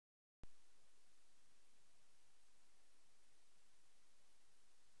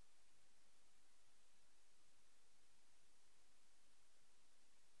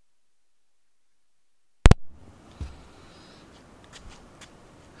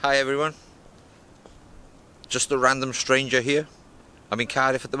Hi everyone, just a random stranger here. I'm in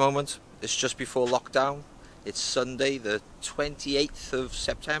Cardiff at the moment. It's just before lockdown. It's Sunday the 28th of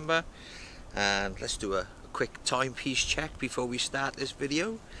September, and let's do a quick timepiece check before we start this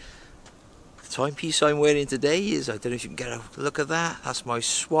video. The timepiece I'm wearing today is, I don't know if you can get a look at that, that's my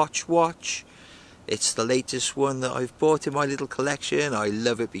Swatch watch. It's the latest one that I've bought in my little collection. I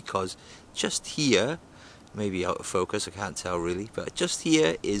love it because just here, maybe out of focus, I can't tell really, but just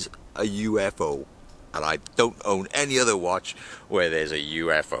here is a UFO, and I don't own any other watch where there's a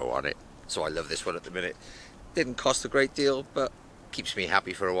UFO on it, so I love this one at the minute. Didn't cost a great deal, but keeps me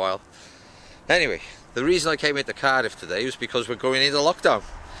happy for a while. Anyway, the reason I came into Cardiff today was because we're going into lockdown.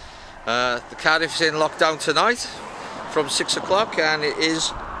 The Cardiff's in lockdown tonight from 6 o'clock, and it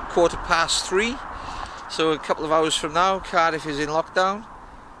is 3:15, so a couple of hours from now Cardiff is in lockdown.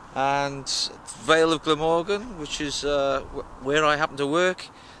 And Vale of Glamorgan, which is where I happen to work,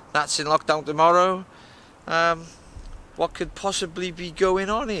 that's in lockdown tomorrow. What could possibly be going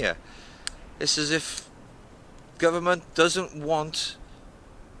on here? It's as if government doesn't want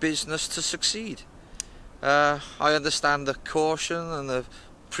business to succeed. I understand the caution and the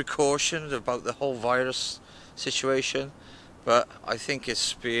precaution about the whole virus situation, but I think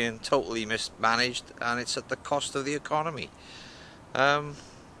it's being totally mismanaged, and it's at the cost of the economy.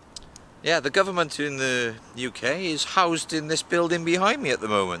 Yeah, the government in the UK is housed in this building behind me at the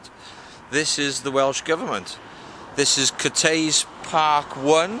moment. This is the Welsh government. This is Cardiff Park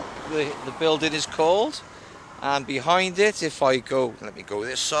 1, the building is called. And behind it, if I go, let me go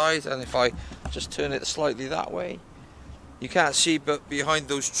this side, and if I just turn it slightly that way, you can't see, but behind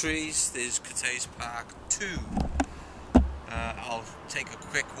those trees there's Cardiff Park 2. I'll take a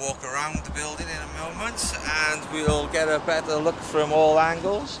quick walk around the building in a moment, and we'll get a better look from all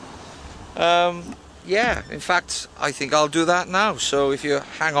angles. Yeah, in fact, I think I'll do that now. So if you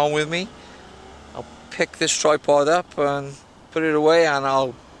hang on with me, I'll pick this tripod up and put it away, and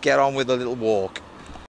I'll get on with a little walk.